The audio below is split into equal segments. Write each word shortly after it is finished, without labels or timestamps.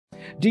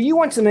Do you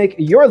want to make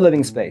your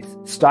living space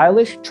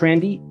stylish,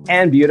 trendy,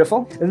 and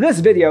beautiful?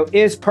 This video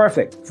is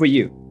perfect for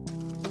you.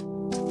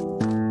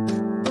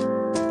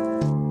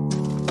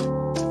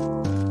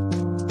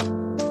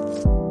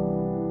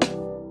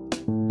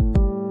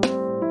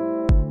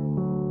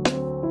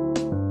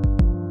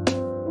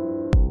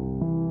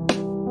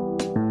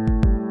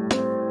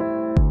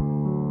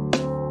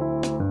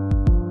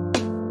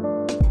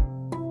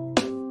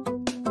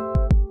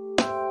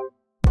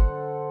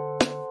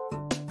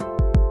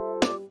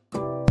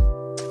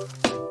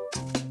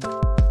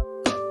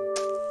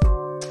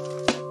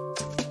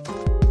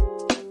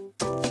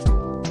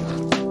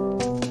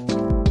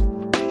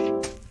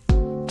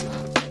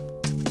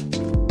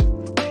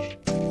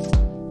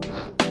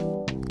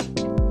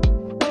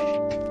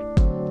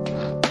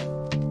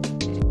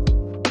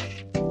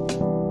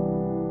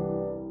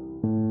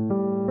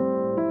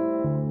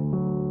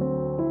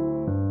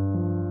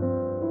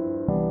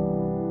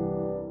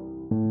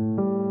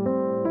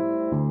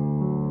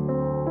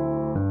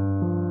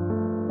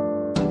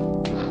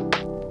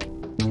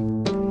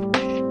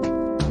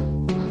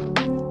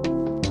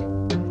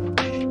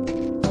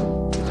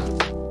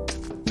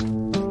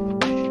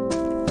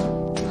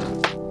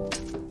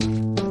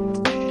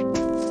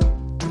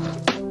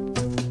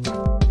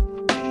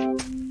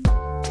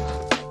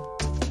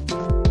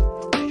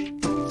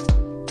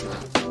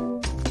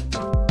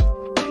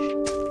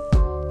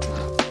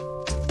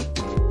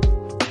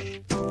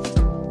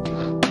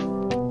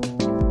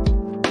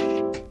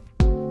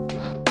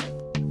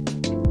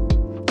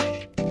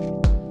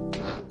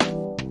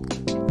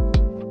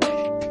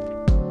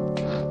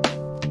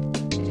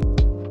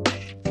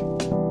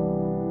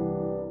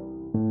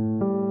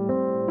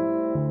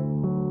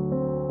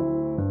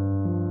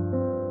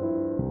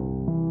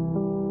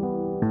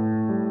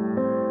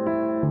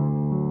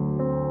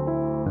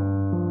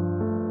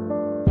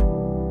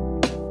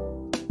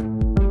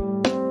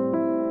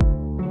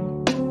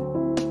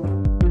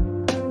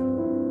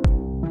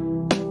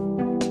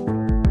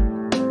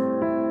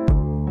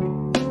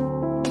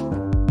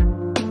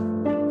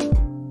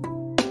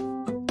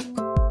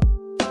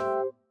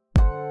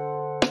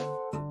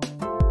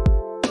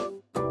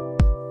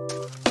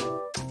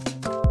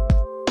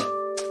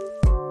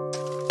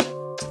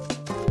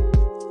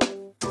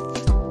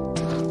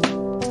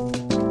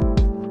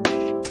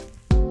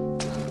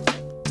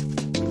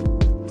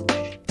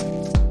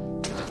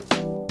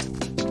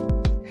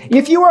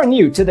 If you are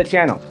new to the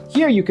channel,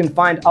 here you can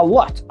find a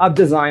lot of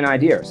design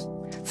ideas.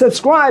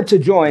 Subscribe to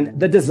join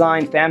the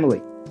design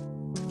family.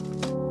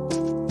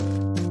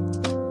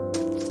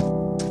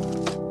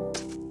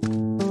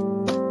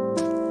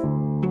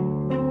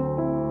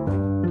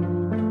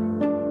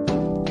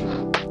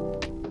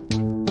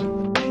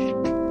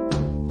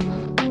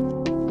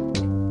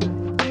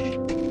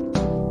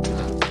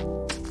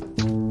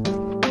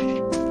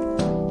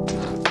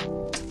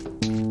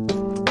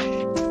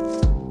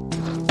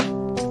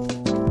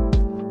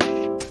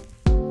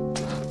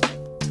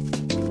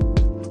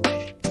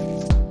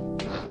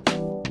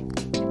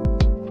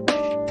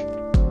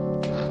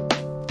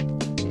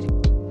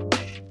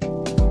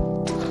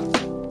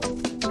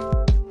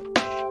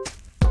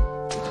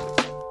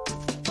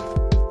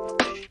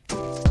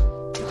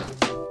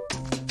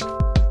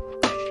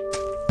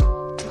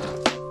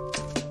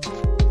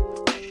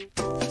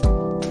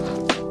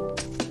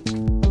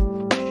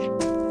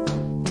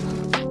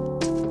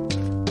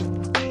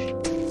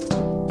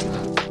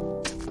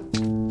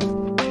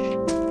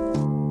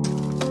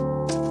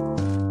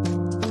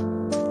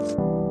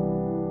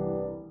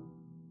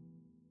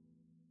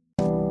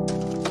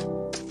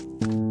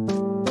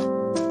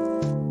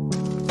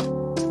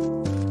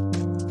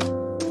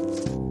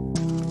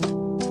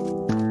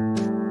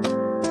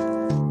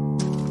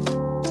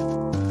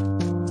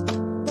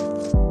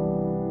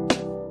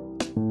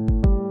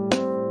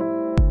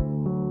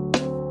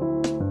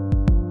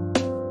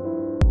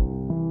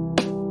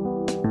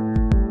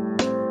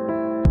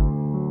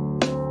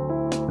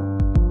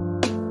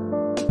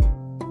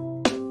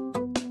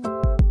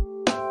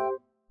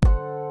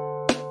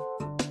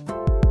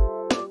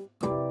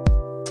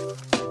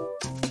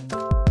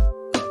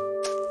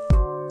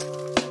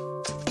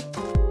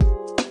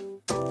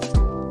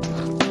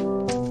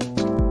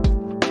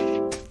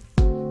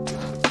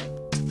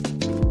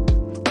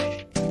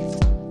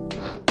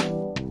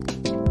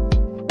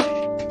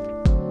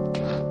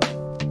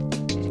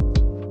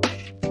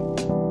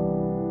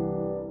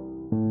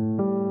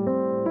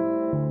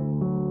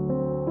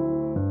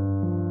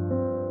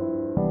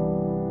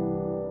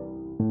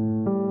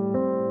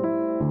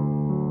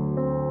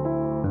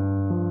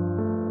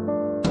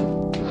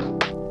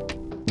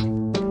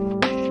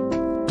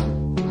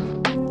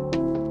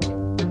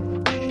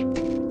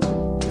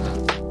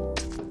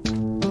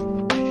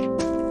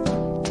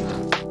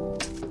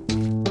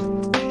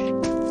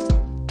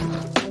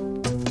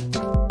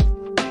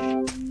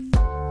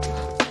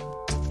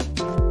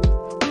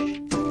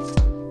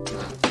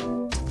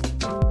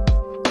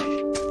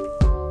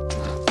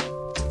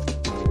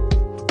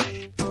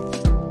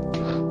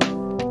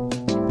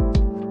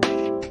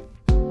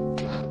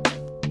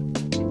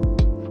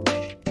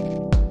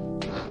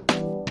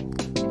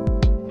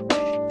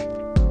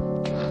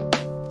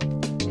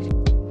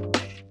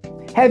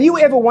 Have you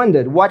ever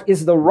wondered what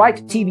is the right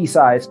TV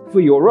size for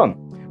your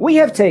room? We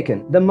have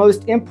taken the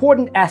most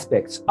important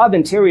aspects of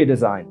interior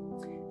design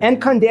and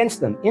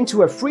condensed them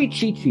into a free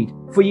cheat sheet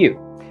for you.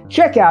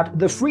 Check out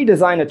the free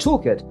designer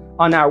toolkit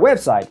on our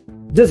website,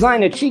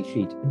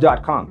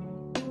 designercheatsheet.com.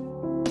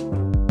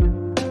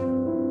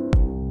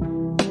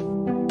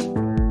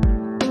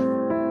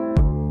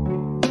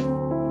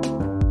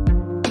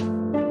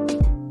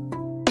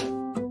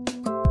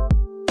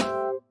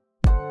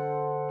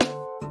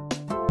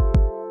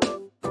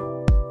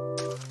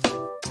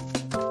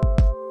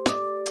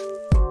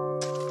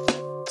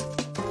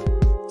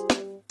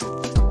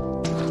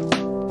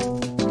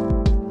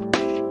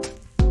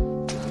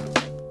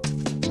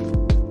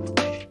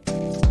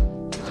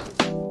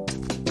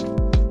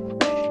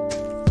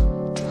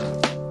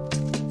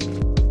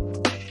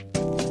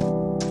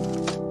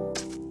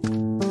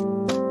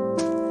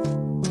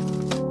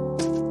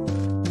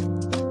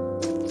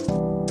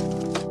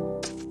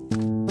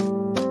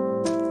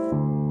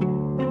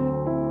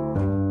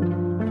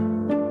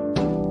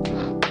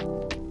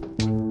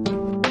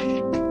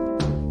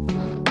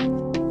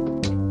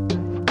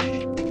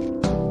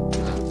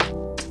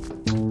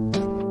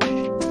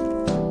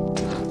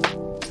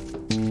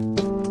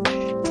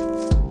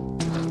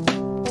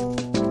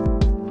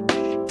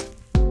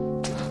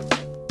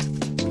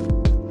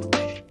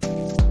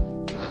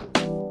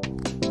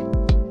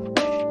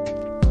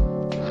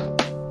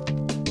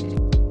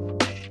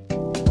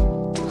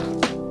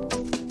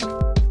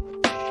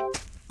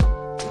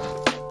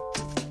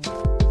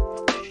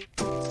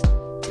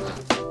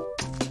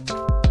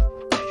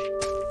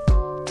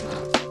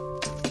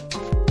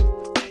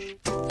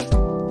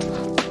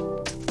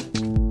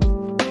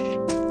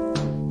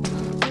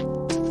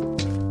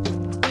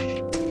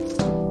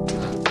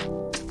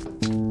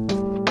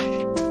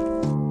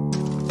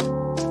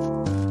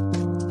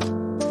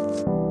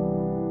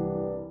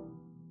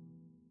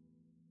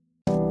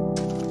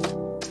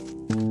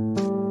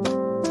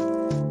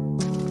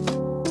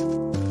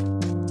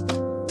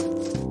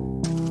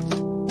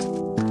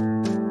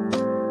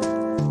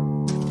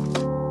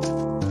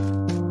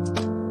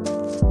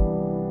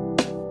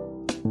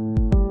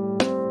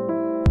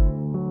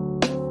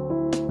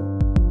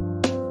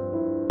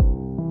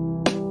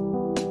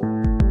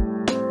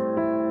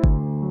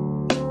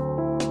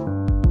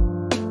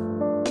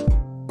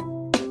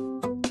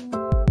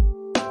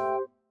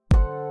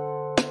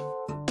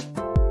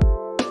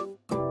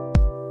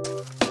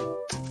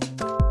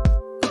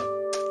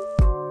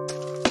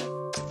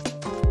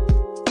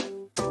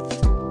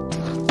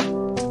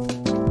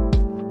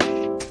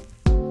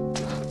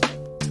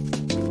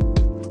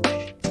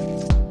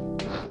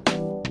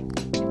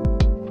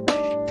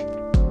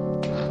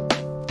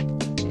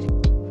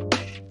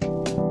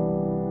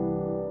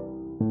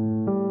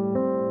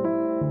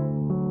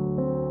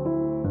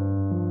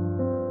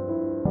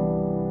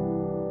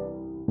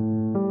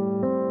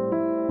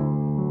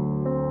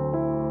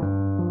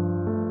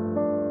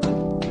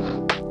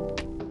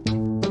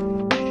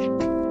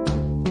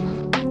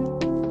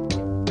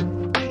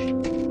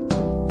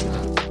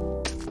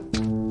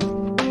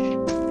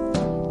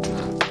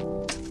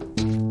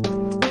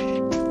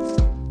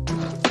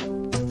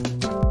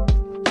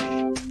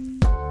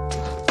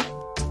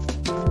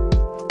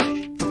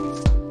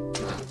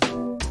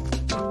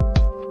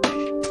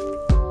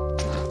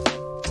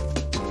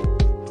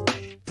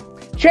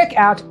 Check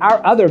out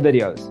our other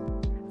videos.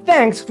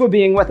 Thanks for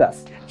being with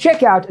us.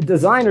 Check out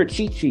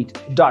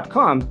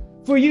designercheatsheet.com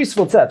for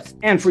useful tips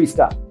and free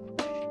stuff.